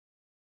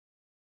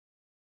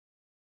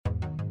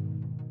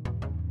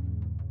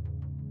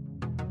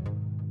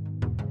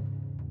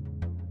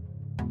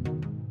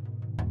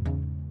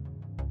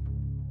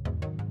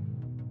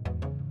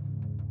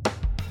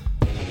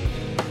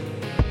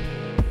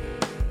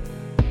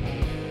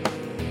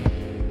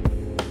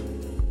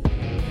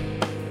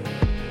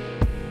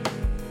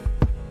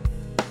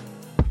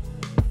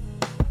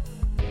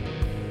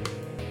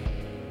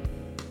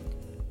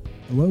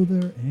Hello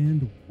there,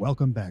 and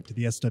welcome back to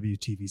the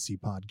SWTVC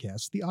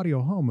podcast, the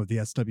audio home of the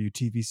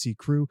SWTVC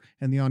crew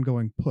and the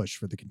ongoing push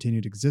for the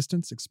continued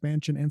existence,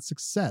 expansion, and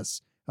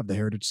success of the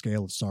heritage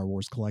scale of Star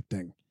Wars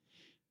collecting.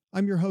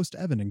 I'm your host,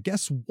 Evan, and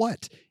guess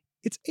what?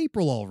 It's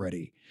April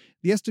already.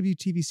 The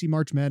SWTVC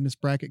March Madness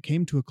bracket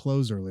came to a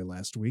close early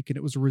last week, and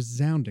it was a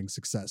resounding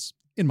success,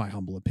 in my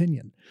humble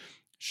opinion.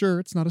 Sure,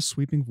 it's not a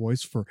sweeping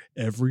voice for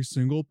every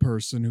single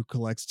person who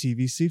collects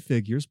TVC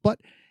figures, but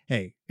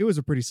hey, it was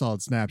a pretty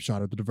solid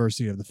snapshot of the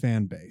diversity of the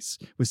fan base,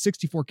 with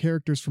 64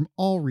 characters from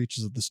all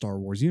reaches of the Star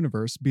Wars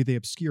universe, be they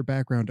obscure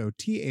background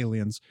OT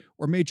aliens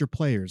or major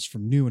players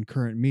from new and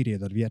current media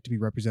that have yet to be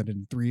represented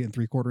in 3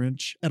 3/4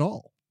 inch at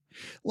all.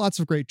 Lots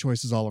of great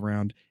choices all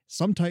around,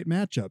 some tight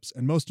matchups,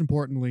 and most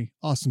importantly,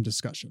 awesome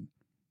discussion.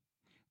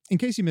 In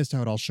case you missed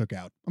how it all shook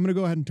out, I'm going to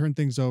go ahead and turn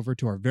things over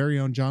to our very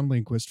own John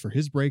Lindquist for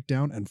his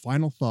breakdown and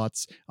final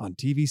thoughts on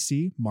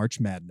TVC March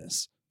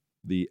Madness.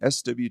 The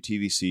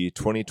SWTVC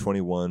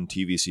 2021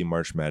 TVC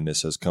March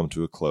Madness has come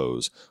to a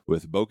close,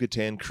 with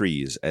Bo-Katan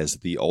Kryze as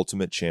the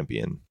ultimate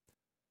champion.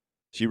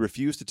 She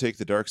refused to take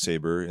the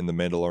Darksaber in the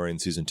Mandalorian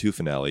Season 2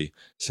 finale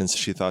since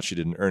she thought she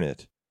didn't earn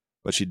it,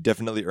 but she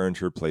definitely earned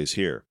her place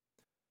here.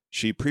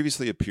 She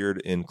previously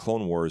appeared in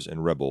Clone Wars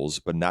and Rebels,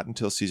 but not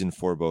until Season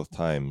 4 both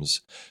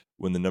times,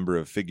 when the number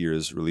of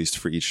figures released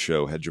for each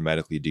show had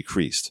dramatically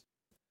decreased.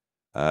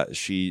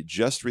 She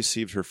just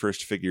received her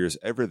first figures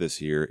ever this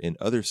year in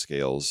other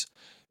scales,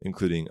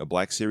 including a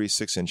Black Series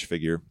 6-inch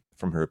figure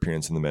from her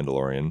appearance in The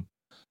Mandalorian,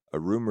 a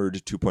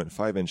rumored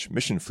 2.5-inch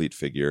Mission Fleet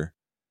figure,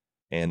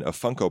 and a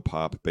Funko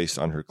Pop based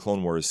on her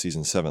Clone Wars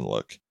Season 7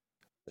 look.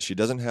 She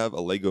doesn't have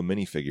a Lego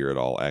minifigure at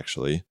all,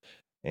 actually,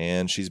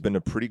 and she's been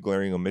a pretty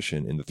glaring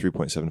omission in the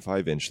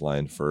 3.75-inch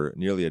line for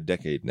nearly a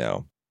decade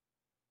now.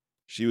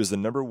 She was the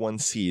number 1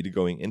 seed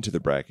going into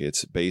the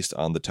brackets based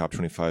on the top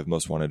 25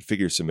 most wanted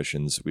figure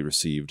submissions we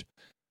received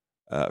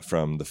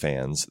from the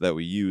fans that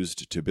we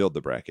used to build the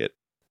bracket.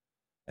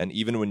 And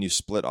even when you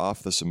split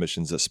off the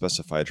submissions that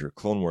specified her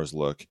Clone Wars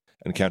look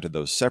and counted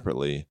those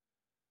separately,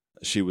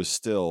 she was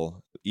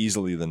still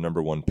easily the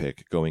number 1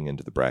 pick going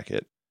into the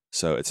bracket.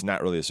 So it's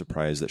not really a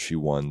surprise that she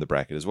won the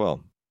bracket as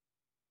well.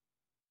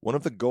 One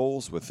of the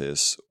goals with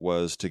this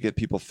was to get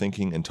people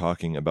thinking and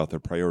talking about their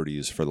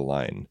priorities for the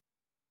line.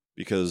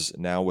 Because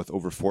now with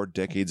over 4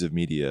 decades of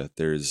media,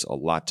 there's a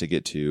lot to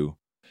get to,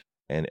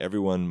 and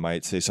everyone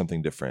might say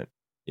something different.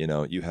 You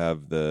know, you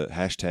have the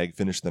hashtag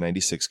finish the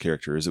 96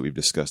 characters that we've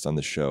discussed on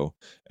the show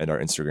and our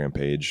Instagram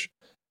page,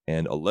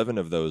 and 11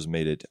 of those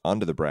made it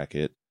onto the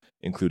bracket,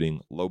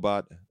 including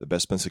Lobot, the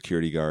Bespin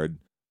Security Guard,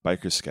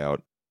 Biker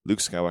Scout, Luke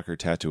Skywalker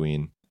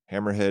Tatooine,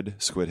 Hammerhead,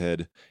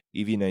 Squidhead,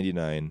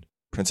 EV-99,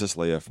 Princess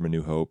Leia from A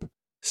New Hope,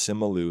 Sim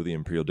Malu, the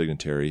Imperial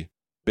Dignitary,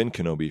 Ben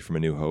Kenobi from A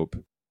New Hope,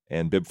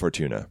 and Bib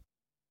Fortuna.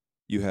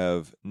 You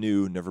have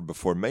new,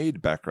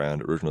 never-before-made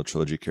background original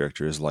trilogy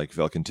characters like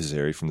Velkin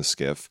Tizeri from the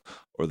Skiff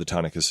or the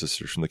Tonica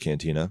Sisters from the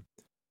Cantina.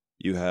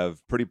 You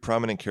have pretty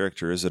prominent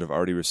characters that have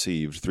already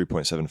received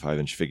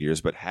 3.75-inch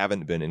figures but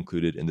haven't been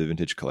included in the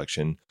Vintage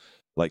Collection,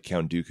 like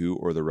Count Dooku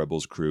or the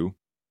Rebels crew.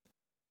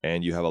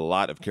 And you have a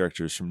lot of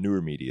characters from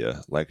newer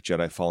media, like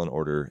Jedi Fallen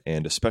Order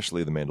and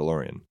especially The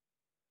Mandalorian.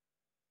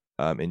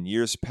 In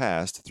years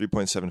past,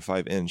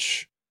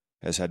 3.75-inch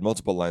has had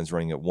multiple lines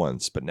running at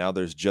once, but now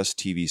there's just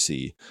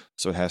TVC,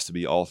 so it has to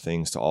be all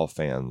things to all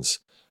fans.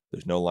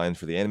 There's no line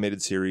for the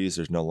animated series,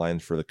 there's no line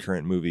for the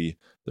current movie,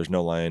 there's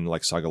no line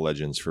like Saga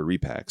Legends for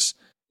repacks.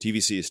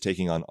 TVC is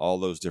taking on all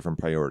those different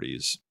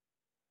priorities.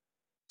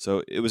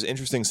 So it was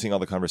interesting seeing all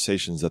the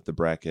conversations that the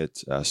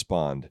bracket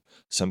spawned.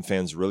 Some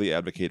fans really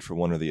advocate for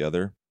one or the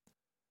other.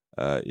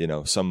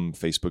 Some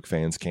Facebook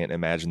fans can't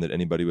imagine that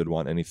anybody would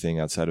want anything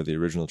outside of the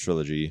original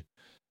trilogy.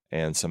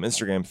 And some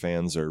Instagram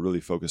fans are really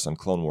focused on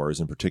Clone Wars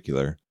in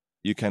particular.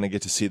 You kind of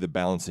get to see the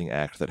balancing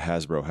act that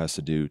Hasbro has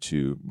to do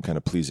to kind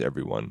of please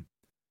everyone.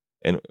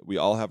 And we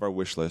all have our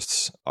wish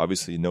lists.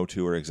 Obviously, no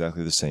two are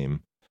exactly the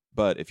same.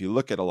 But if you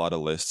look at a lot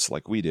of lists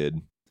like we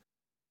did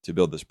to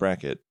build this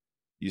bracket,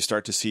 you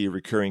start to see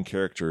recurring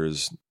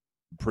characters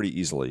pretty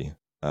easily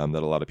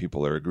that a lot of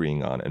people are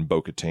agreeing on, and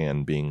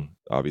Bo-Katan being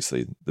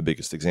obviously the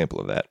biggest example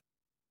of that.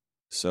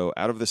 So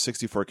out of the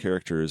 64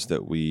 characters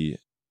that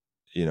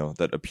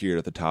that appeared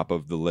at the top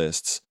of the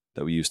lists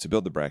that we used to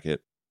build the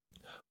bracket,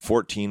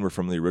 14 were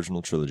from the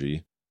original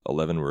trilogy,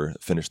 11 were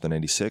finished the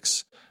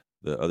 96,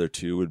 the other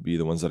 2 would be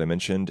the ones that I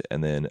mentioned,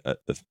 and then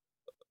the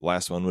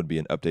last one would be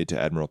an update to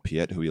Admiral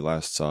Piet, who we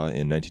last saw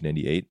in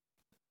 1998.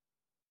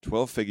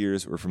 12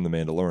 figures were from The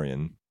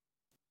Mandalorian,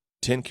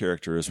 10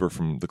 characters were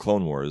from the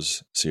Clone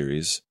Wars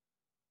series,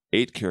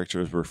 8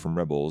 characters were from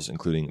Rebels,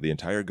 including the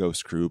entire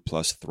Ghost crew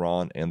plus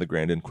Thrawn and the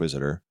Grand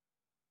Inquisitor.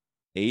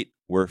 8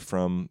 were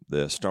from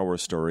the Star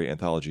Wars Story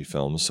anthology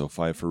films, so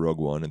 5 for Rogue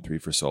One and 3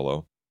 for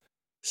Solo.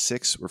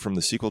 6 were from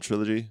the sequel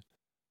trilogy,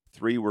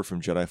 3 were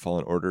from Jedi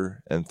Fallen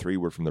Order, and 3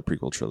 were from the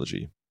prequel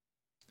trilogy.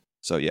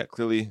 So yeah,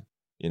 clearly,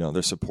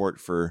 there's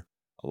support for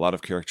a lot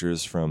of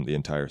characters from the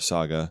entire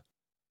saga,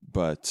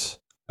 but,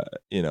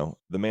 The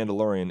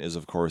Mandalorian is,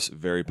 of course,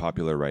 very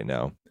popular right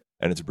now,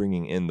 and it's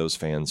bringing in those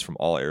fans from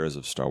all eras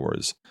of Star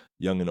Wars,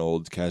 young and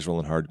old, casual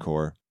and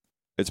hardcore.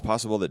 It's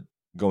possible that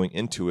going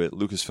into it,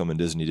 Lucasfilm and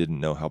Disney didn't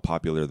know how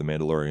popular The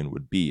Mandalorian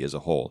would be as a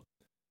whole.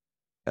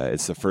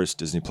 It's the first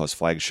Disney Plus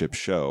flagship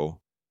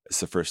show. It's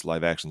the first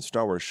live-action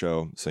Star Wars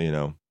show,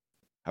 so,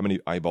 how many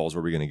eyeballs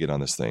were we going to get on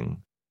this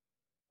thing?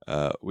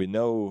 We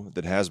know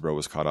that Hasbro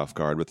was caught off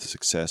guard with the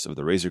success of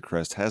the Razor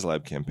Crest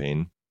HasLab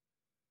campaign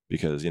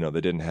because, they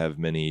didn't have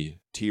many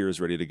tiers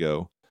ready to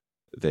go.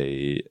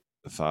 They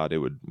thought it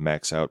would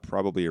max out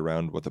probably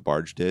around what the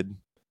Barge did,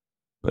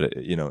 but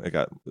it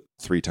got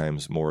 3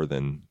 times more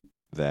than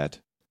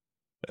that.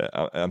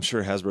 I'm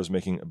sure Hasbro's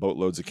making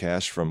boatloads of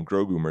cash from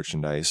Grogu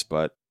merchandise,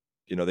 but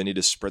they need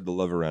to spread the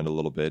love around a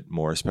little bit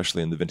more,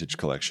 especially in the vintage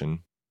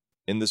collection.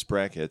 In this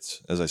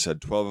bracket, as I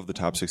said, 12 of the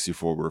top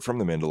 64 were from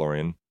The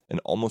Mandalorian,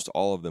 and almost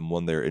all of them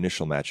won their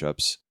initial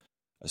matchups,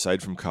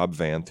 aside from Cobb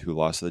Vanth, who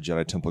lost to the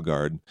Jedi Temple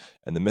Guard,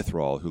 and the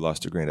Mythrol, who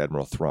lost to Grand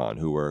Admiral Thrawn,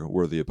 who were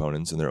worthy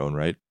opponents in their own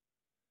right.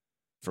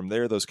 From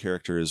there, those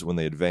characters, when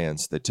they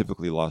advanced, they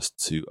typically only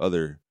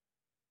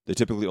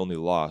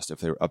lost if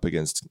they were up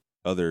against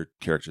other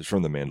characters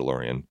from The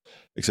Mandalorian,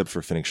 except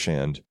for Fennec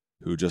Shand,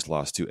 who just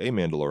lost to a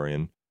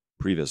Mandalorian,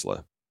 Pre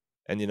Vizsla.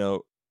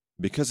 And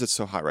because it's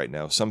so hot right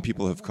now, some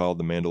people have called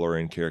the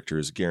Mandalorian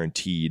characters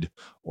guaranteed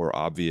or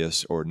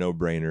obvious or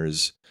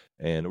no-brainers,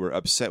 and were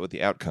upset with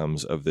the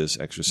outcomes of this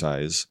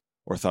exercise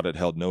or thought it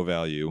held no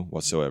value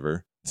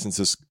whatsoever, since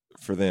this,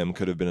 for them,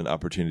 could have been an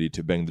opportunity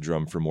to bang the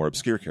drum for more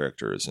obscure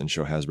characters and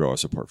show Hasbro our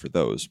support for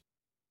those.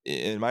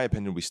 In my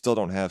opinion, we still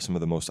don't have some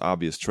of the most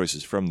obvious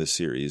choices from this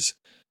series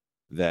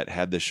that,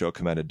 had this show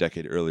come out a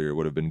decade earlier,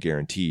 would have been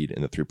guaranteed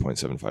in the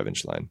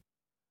 3.75-inch line.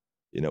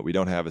 We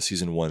don't have a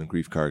Season 1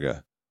 Greef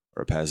Karga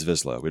or a Paz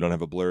Vizsla. We don't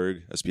have a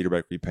Blurg, a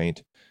Speederbike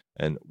repaint,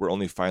 and we're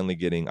only finally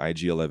getting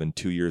IG-11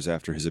 2 years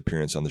after his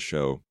appearance on the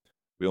show.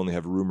 We only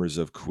have rumors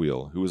of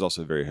Kuiil, who was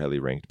also very highly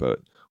ranked, but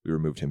we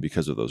removed him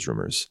because of those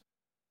rumors.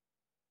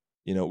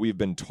 We've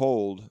been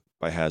told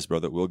by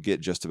Hasbro that we'll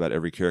get just about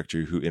every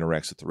character who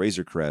interacts with the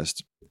Razor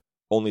Crest,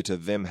 only to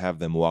them have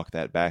them walk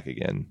that back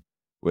again,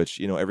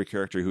 which, every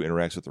character who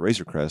interacts with the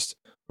Razor Crest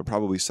would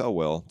probably sell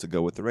well to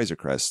go with the Razor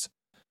Crest.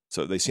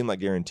 So they seem like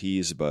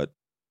guarantees, but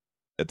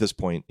at this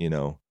point,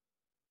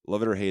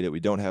 love it or hate it, we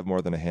don't have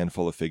more than a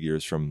handful of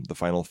figures from the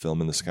final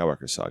film in the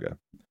Skywalker saga.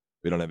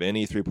 We don't have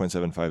any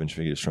 3.75-inch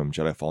figures from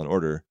Jedi Fallen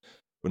Order,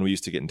 when we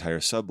used to get entire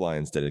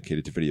sublines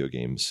dedicated to video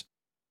games.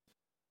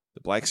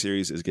 The Black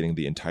Series is getting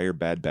the entire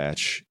Bad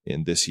Batch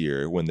in this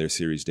year when their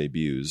series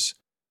debuts,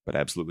 but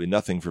absolutely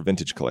nothing for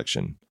Vintage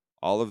Collection.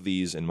 All of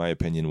these, in my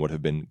opinion, would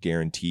have been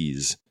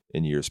guarantees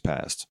in years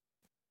past.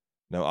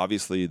 Now,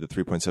 obviously, the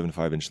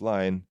 3.75-inch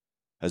line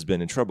has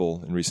been in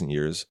trouble in recent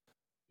years,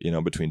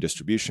 between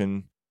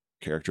distribution,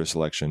 character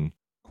selection,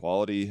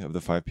 quality of the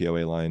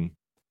 5POA line,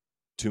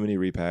 too many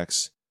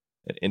repacks,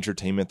 and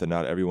entertainment that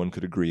not everyone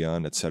could agree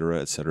on, etc.,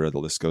 etc. The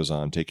list goes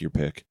on. Take your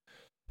pick.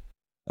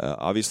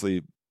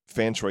 Obviously,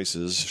 fan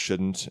choices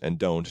shouldn't and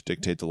don't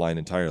dictate the line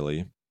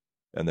entirely,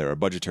 and there are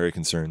budgetary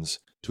concerns,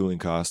 tooling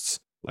costs,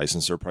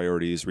 licensor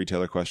priorities,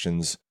 retailer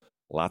questions,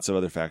 lots of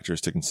other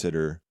factors to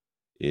consider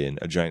in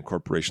a giant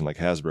corporation like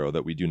Hasbro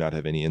that we do not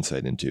have any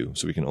insight into,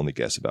 so we can only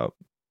guess about.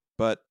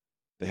 But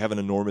they have an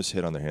enormous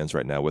hit on their hands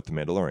right now with The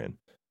Mandalorian.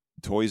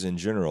 Toys in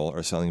general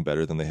are selling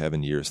better than they have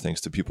in years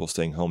thanks to people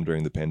staying home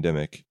during the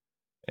pandemic,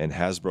 and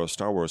Hasbro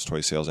Star Wars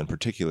toy sales in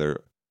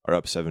particular are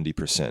up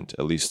 70%,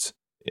 at least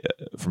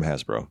from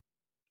Hasbro.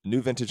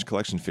 New vintage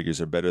collection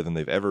figures are better than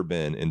they've ever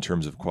been in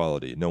terms of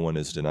quality. No one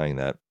is denying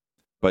that.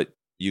 But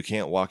you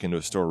can't walk into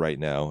a store right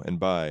now and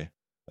buy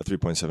a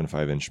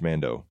 3.75-inch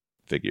Mando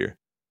figure.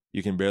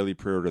 You can barely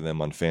pre-order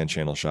them on fan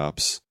channel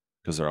shops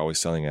because they're always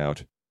selling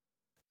out.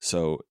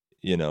 So,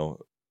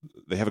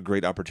 they have a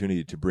great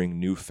opportunity to bring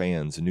new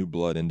fans, new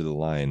blood into the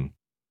line.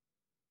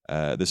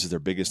 This is their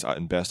biggest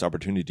and best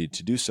opportunity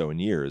to do so in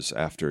years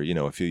after,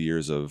 a few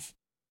years of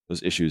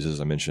those issues,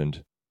 as I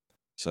mentioned.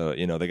 So,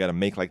 they got to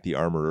make like the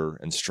armorer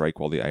and strike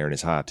while the iron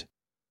is hot.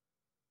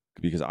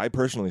 Because I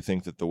personally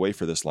think that the way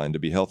for this line to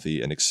be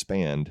healthy and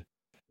expand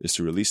is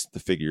to release the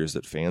figures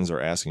that fans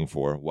are asking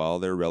for while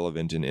they're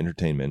relevant in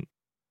entertainment.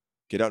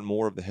 Get out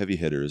more of the heavy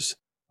hitters,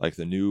 like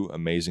the new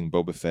amazing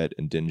Boba Fett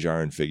and Din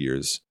Djarin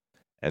figures.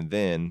 And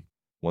then,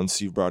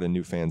 once you've brought in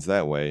new fans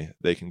that way,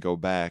 they can go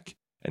back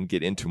and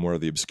get into more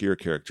of the obscure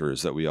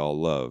characters that we all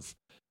love,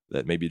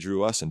 that maybe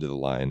drew us into the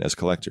line as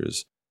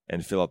collectors,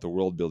 and fill out the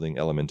world-building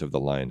element of the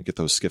line. Get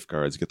those skiff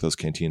guards, get those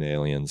Cantina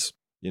aliens.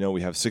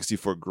 We have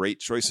 64 great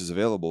choices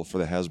available for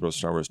the Hasbro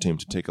Star Wars team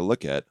to take a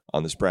look at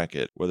on this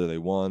bracket. Whether they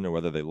won or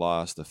whether they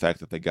lost, the fact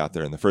that they got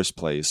there in the first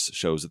place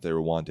shows that they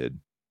were wanted.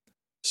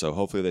 So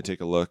hopefully they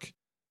take a look,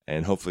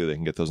 and hopefully they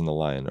can get those in the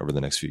line over the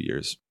next few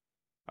years.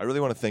 I really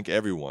want to thank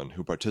everyone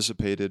who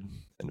participated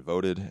and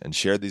voted and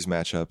shared these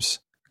matchups,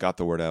 got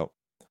the word out.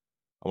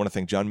 I want to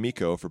thank John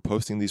Miko for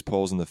posting these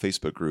polls in the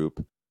Facebook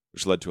group,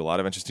 which led to a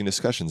lot of interesting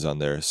discussions on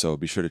there, so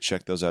be sure to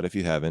check those out if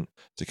you haven't,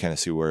 to kind of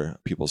see where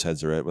people's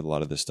heads are at with a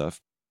lot of this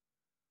stuff.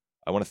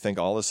 I want to thank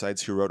all the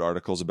sites who wrote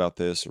articles about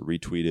this, or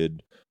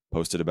retweeted,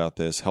 posted about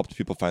this, helped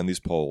people find these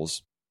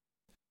polls.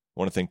 I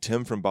want to thank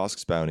Tim from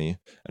Bosk's Bounty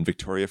and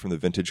Victoria from the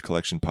Vintage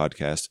Collection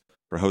podcast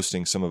for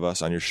hosting some of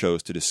us on your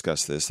shows to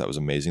discuss this. That was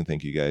amazing.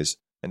 Thank you guys.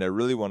 And I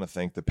really want to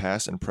thank the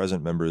past and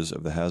present members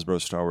of the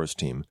Hasbro Star Wars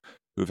team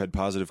who have had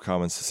positive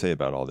comments to say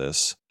about all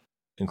this,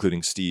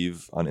 including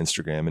Steve on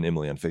Instagram and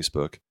Emily on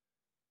Facebook.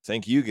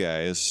 Thank you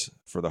guys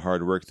for the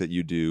hard work that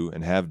you do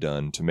and have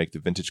done to make the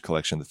Vintage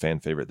Collection the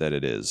fan favorite that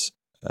it is.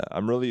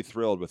 I'm really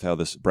thrilled with how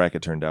this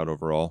bracket turned out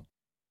overall.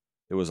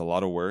 It was a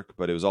lot of work,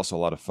 but it was also a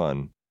lot of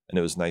fun, and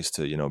it was nice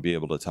to, be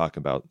able to talk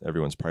about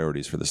everyone's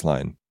priorities for this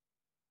line.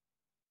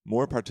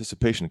 More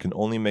participation can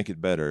only make it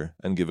better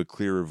and give a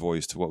clearer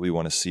voice to what we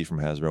want to see from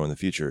Hasbro in the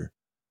future.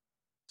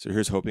 So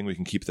here's hoping we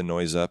can keep the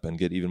noise up and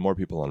get even more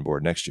people on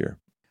board next year.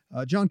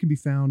 John can be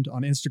found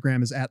on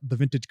Instagram as at The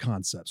Vintage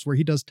Concepts, where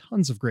he does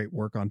tons of great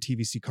work on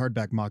TVC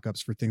cardback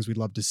mockups for things we'd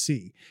love to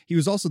see. He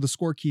was also the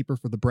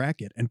scorekeeper for the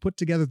bracket and put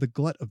together the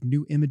glut of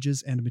new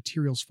images and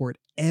materials for it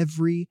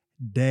every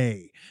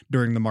day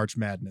during the March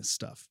Madness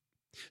stuff.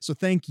 So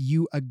thank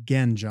you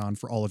again, John,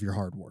 for all of your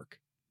hard work.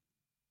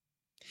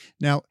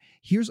 Now,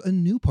 here's a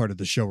new part of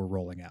the show we're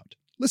rolling out: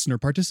 listener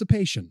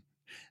participation.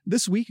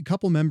 This week, a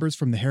couple members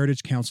from the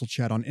Heritage Council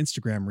chat on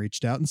Instagram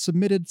reached out and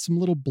submitted some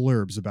little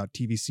blurbs about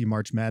TVC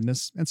March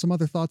Madness and some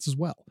other thoughts as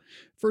well.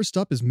 First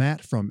up is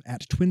Matt from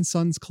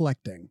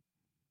 @TwinSonsCollecting.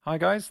 Hi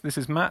guys, this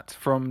is Matt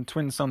from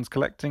Twin Sons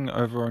Collecting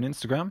over on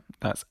Instagram.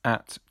 That's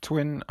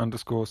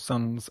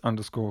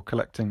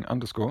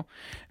 @twin_sons_collecting_,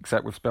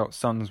 except we've spelt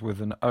sons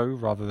with an O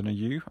rather than a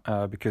U,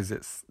 because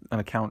it's an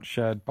account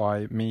shared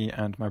by me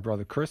and my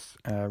brother Chris.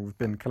 We've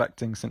been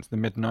collecting since the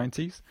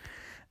mid-90s,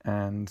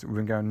 and we've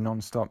been going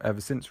non-stop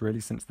ever since, really,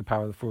 since the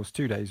Power of the Force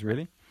 2 days,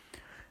 really.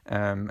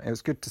 It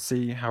was good to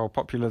see how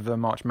popular the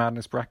March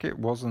Madness bracket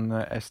was on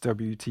the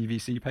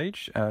SWTVC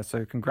page,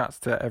 so congrats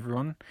to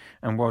everyone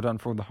and well done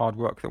for all the hard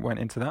work that went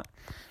into that.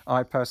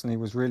 I personally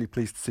was really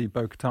pleased to see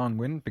Bo-Katan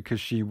win because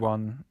she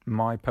won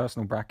my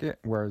personal bracket,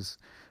 whereas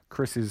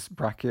Chris's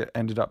bracket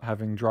ended up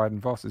having Dryden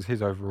Voss as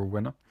his overall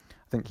winner.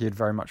 I think he'd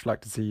very much like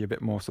to see a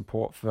bit more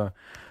support for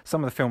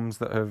some of the films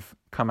that have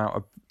come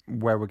out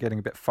where we're getting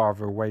a bit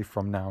farther away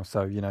from now.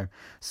 So,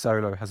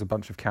 Solo has a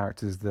bunch of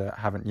characters that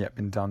haven't yet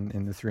been done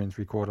in the 3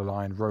 3/4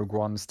 line. Rogue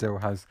One still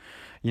has,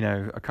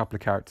 a couple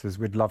of characters.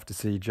 We'd love to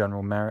see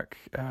General Merrick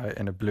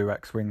in a blue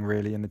X-Wing,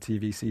 really, in the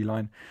TVC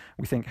line.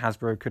 We think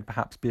Hasbro could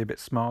perhaps be a bit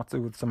smarter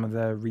with some of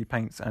their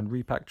repaints and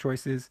repack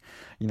choices.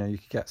 You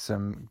could get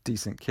some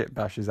decent kit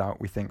bashes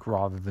out, we think,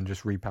 rather than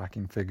just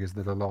repacking figures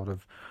that a lot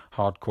of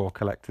hardcore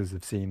collectors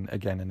have seen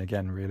again and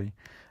again, really.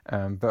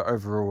 But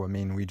overall,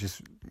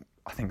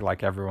 I think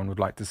like everyone would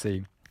like to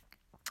see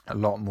a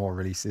lot more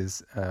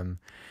releases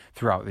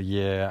throughout the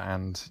year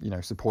and,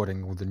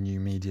 supporting all the new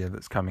media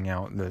that's coming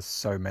out. There's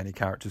so many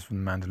characters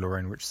from The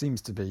Mandalorian, which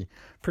seems to be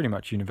pretty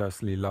much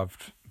universally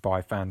loved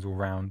by fans all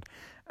round.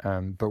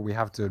 But we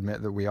have to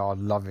admit that we are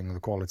loving the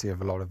quality of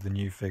a lot of the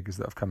new figures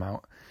that have come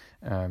out.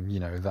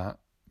 That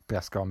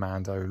Beskar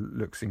Mando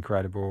looks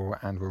incredible,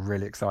 and we're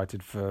really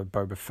excited for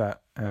Boba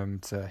Fett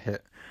to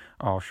hit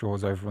our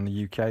shores over in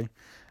the UK.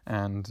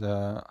 And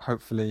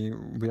hopefully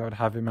we'll be able to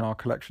have him in our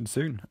collection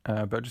soon.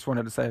 But I just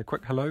wanted to say a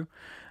quick hello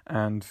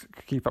and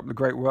keep up the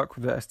great work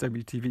with the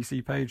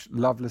SWTVC page.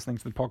 Love listening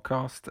to the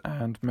podcast,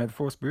 and may the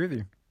Force be with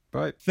you.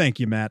 Bye. Thank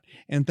you, Matt,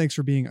 and thanks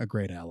for being a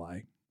great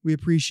ally. We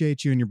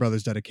appreciate you and your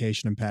brother's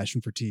dedication and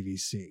passion for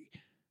TVC.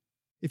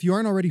 If you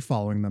aren't already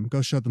following them,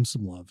 go show them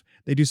some love.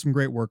 They do some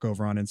great work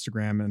over on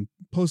Instagram and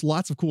post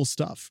lots of cool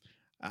stuff.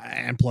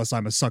 And plus,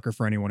 I'm a sucker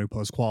for anyone who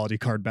posts quality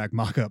cardback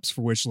mockups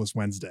for Wishlist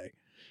Wednesday.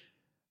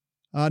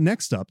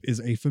 Next up is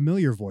a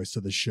familiar voice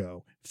to the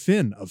show,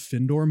 Finn of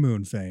Findor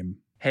Moon fame.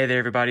 Hey there,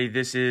 everybody.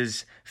 This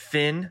is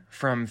Finn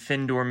from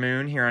Findor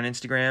Moon here on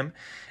Instagram.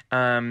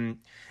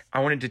 I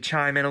wanted to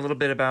chime in a little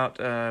bit about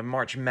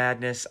March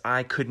Madness.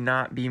 I could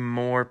not be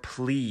more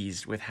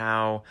pleased with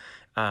how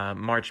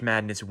March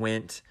Madness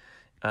went.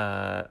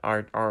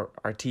 Our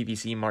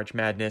TVC March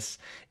Madness.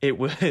 It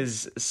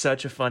was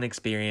such a fun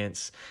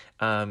experience,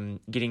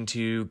 getting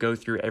to go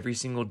through every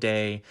single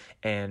day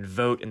and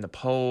vote in the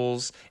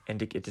polls and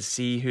to get to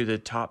see who the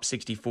top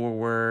 64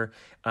 were.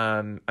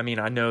 I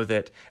know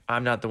that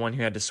I'm not the one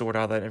who had to sort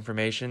all that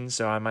information,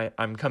 so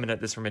I'm coming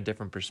at this from a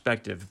different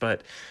perspective,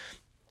 but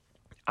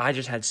I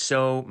just had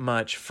so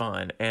much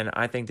fun, and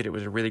I think that it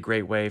was a really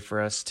great way for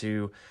us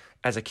to,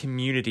 as a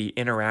community,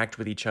 interact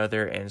with each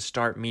other and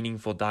start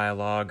meaningful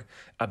dialogue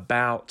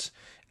about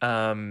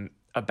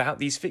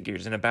these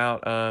figures and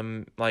about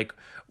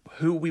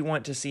who we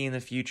want to see in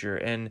the future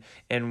and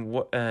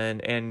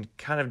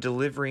kind of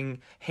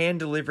hand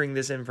delivering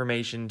this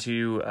information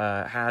to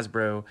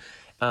Hasbro,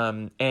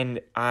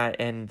 and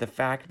the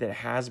fact that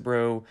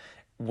Hasbro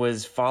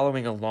was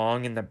following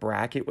along in the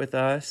bracket with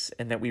us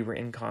and that we were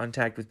in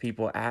contact with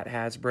people at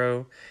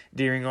Hasbro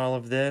during all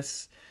of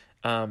this.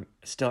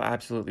 Still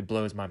absolutely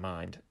blows my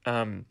mind.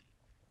 As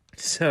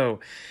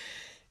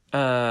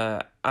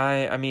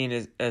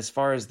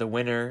far as the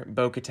winner,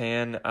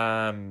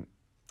 Bo-Katan,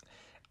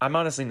 I'm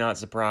honestly not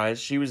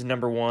surprised. She was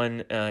number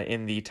one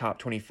in the top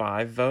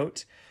 25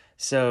 vote.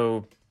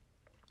 So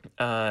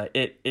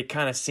it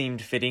kind of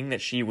seemed fitting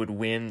that she would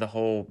win the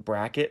whole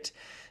bracket.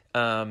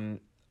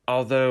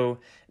 Although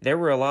there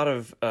were a lot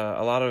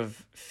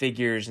of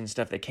figures and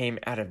stuff that came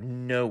out of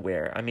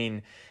nowhere. I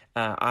mean,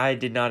 I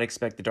did not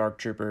expect the Dark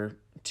Trooper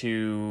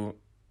to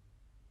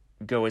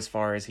go as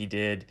far as he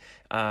did.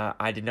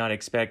 I did not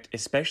expect,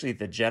 especially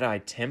the Jedi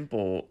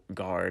Temple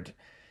Guard,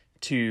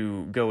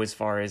 to go as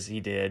far as he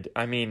did.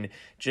 I mean,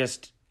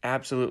 just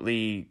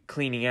absolutely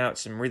cleaning out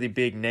some really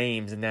big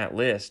names in that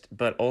list.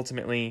 But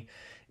ultimately,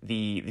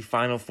 the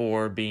final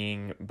four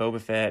being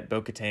Boba Fett,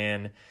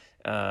 Bo-Katan,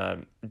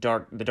 the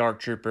Dark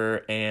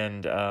Trooper,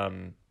 and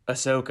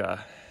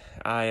Ahsoka.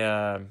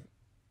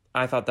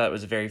 I thought that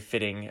was very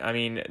fitting. I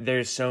mean,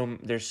 there's so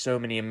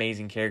many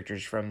amazing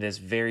characters from this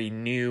very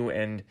new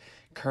and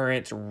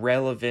current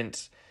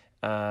relevant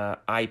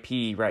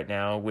IP right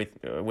now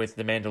with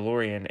The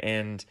Mandalorian,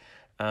 and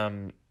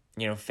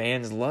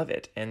fans love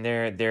it, and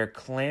they're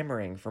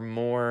clamoring for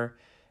more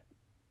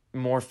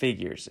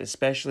figures,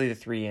 especially the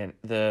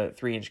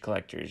 3-inch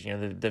collectors,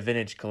 the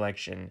vintage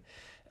collection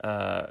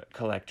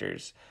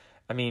collectors.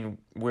 I mean,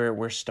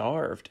 we're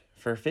starved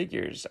for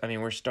figures. I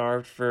mean, we're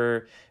starved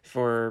for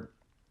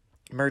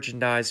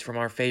merchandise from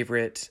our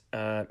favorite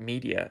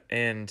media,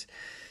 and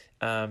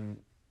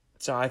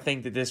so I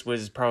think that this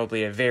was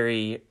probably a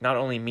very not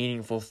only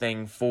meaningful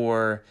thing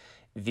for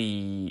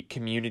the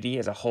community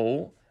as a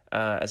whole,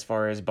 as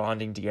far as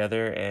bonding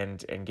together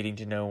and getting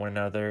to know one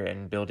another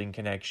and building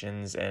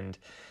connections and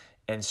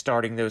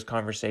starting those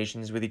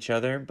conversations with each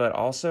other, but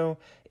also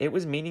it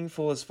was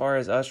meaningful as far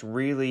as us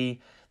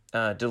really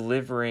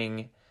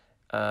delivering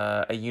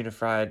a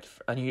unified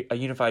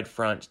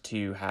front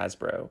to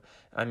Hasbro.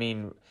 I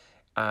mean,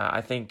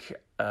 I think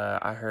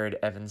I heard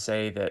Evan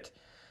say that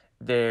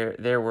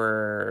there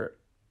were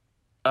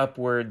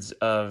upwards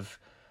of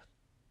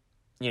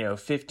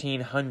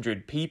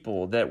 1,500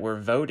 people that were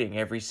voting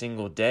every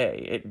single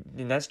day.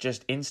 And that's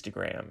just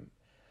Instagram.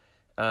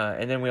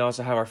 And then we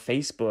also have our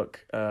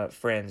Facebook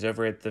friends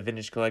over at the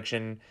Vintage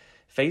Collection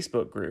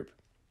Facebook group.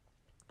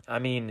 I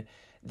mean,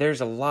 there's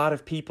a lot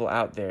of people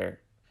out there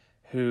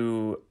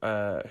who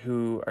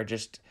are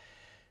just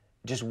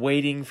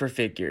waiting for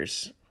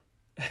figures.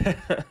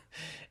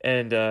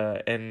 and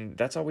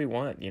that's all we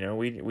want.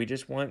 We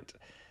just want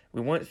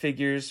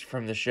figures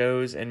from the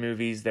shows and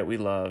movies that we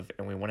love,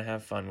 and we want to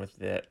have fun with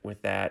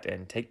that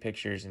and take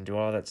pictures and do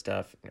all that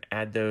stuff and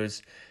add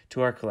those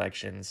to our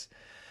collections.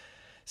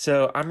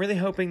 So I'm really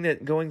hoping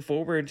that going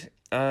forward,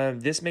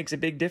 this makes a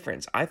big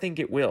difference. I think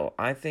it will.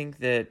 I think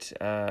that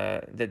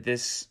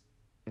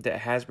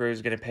that Hasbro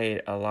is going to pay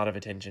a lot of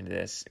attention to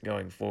this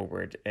going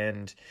forward.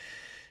 And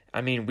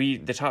I mean,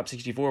 the top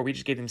 64, we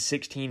just gave them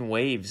 16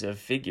 waves of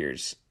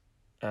figures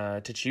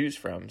to choose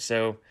from.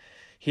 So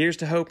here's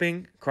to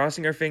hoping,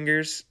 crossing our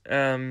fingers.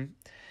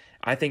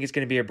 I think it's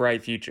going to be a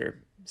bright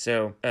future.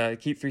 So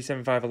keep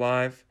 375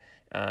 alive,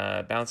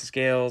 balance the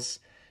scales,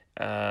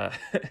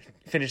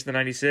 finish the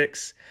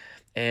 96,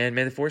 and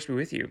may the force be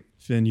with you.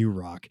 Finn, you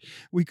rock.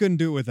 We couldn't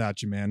do it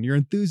without you, man. Your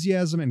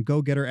enthusiasm and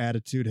go-getter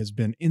attitude has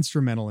been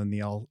instrumental in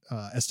the all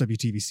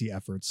SWTVC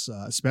efforts,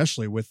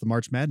 especially with the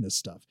March Madness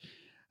stuff.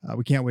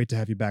 We can't wait to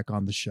have you back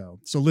on the show.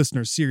 So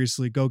listeners,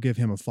 seriously, go give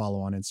him a follow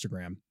on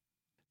Instagram.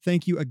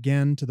 Thank you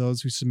again to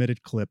those who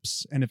submitted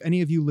clips. And if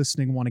any of you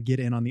listening want to get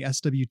in on the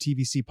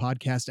SWTVC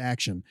podcast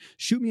action,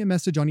 shoot me a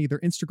message on either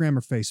Instagram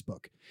or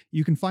Facebook.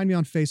 You can find me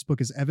on Facebook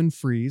as Evan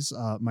Freeze.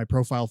 My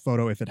profile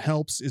photo, if it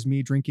helps, is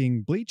me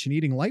drinking bleach and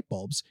eating light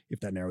bulbs,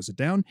 if that narrows it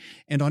down.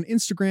 And on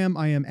Instagram,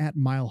 I am at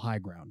Mile High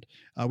Ground.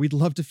 We'd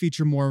love to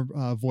feature more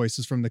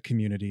voices from the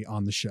community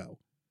on the show.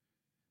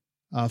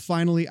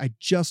 Finally, I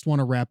just want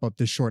to wrap up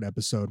this short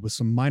episode with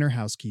some minor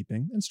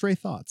housekeeping and stray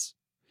thoughts.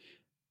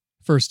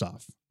 First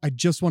off, I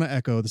just want to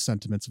echo the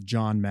sentiments of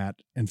John, Matt,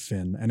 and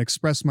Finn and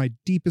express my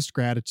deepest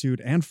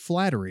gratitude and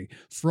flattery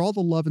for all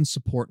the love and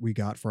support we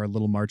got for our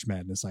little March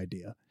Madness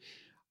idea.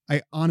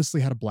 I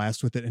honestly had a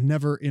blast with it, and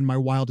never in my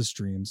wildest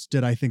dreams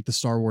did I think the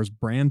Star Wars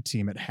brand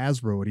team at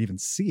Hasbro would even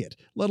see it,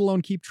 let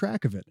alone keep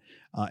track of it.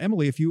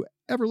 Emily, if you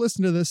ever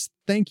listen to this,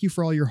 thank you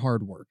for all your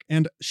hard work.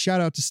 And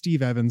shout out to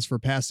Steve Evans for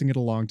passing it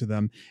along to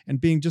them and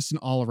being just an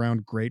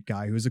all-around great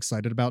guy who's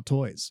excited about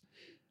toys.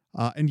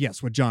 And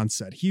yes, what John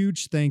said,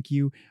 huge thank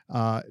you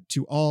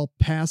to all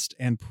past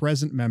and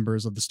present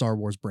members of the Star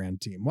Wars brand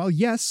team. While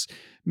yes,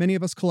 many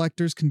of us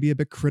collectors can be a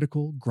bit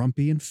critical,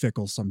 grumpy, and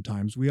fickle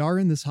sometimes, we are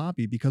in this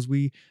hobby because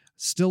we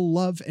still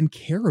love and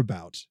care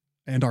about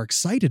and are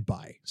excited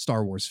by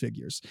Star Wars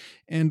figures.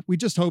 And we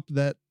just hope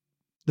that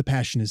the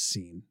passion is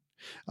seen.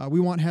 We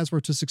want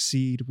Hasbro to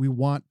succeed, we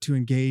want to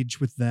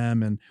engage with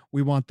them, and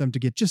we want them to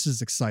get just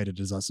as excited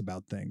as us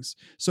about things.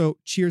 So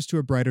cheers to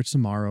a brighter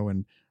tomorrow,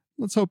 and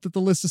let's hope that the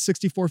list of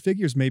 64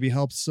 figures maybe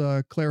helps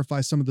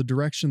clarify some of the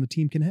direction the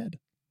team can head.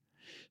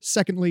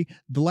 Secondly,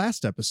 the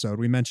last episode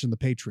we mentioned the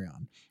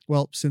Patreon.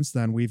 Well, since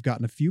then, we've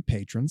gotten a few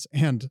patrons,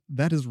 and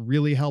that has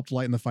really helped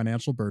lighten the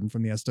financial burden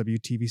from the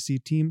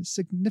SWTVC team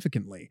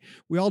significantly.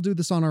 We all do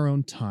this on our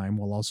own time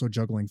while also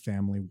juggling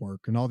family,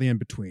 work, and all the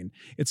in-between.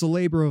 It's a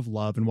labor of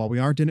love, and while we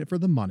aren't in it for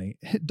the money,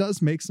 it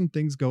does make some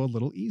things go a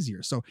little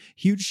easier. So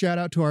huge shout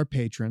out to our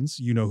patrons,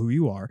 you know who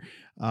you are,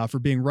 for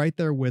being right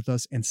there with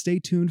us, and stay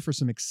tuned for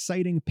some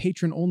exciting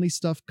patron-only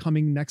stuff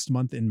coming next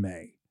month in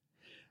May.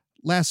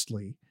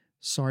 Lastly,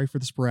 sorry for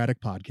the sporadic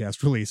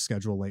podcast release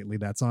schedule lately,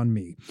 that's on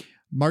me.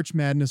 March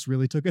Madness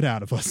really took it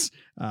out of us.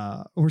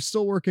 We're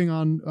still working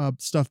on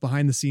stuff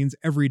behind the scenes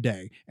every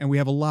day, and we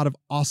have a lot of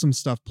awesome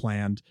stuff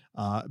planned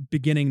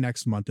beginning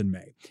next month in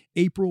May.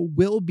 April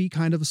will be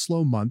kind of a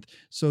slow month,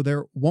 so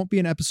there won't be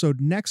an episode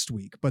next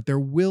week, but there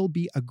will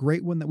be a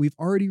great one that we've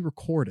already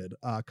recorded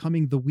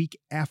coming the week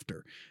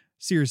after.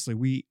 Seriously,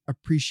 we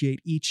appreciate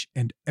each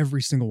and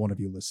every single one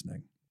of you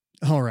listening.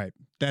 All right,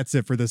 that's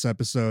it for this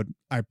episode.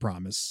 I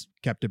promise.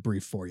 Kept it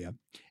brief for you.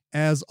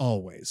 As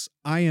always,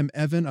 I am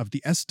Evan of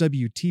the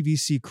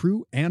SWTVC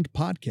crew and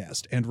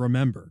podcast. And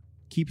remember,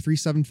 keep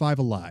 375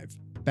 alive.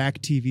 Back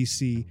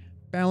TVC,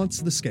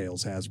 balance the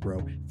scales,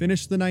 Hasbro,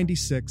 finish the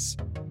 96,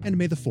 and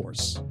may the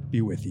Force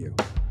be with you.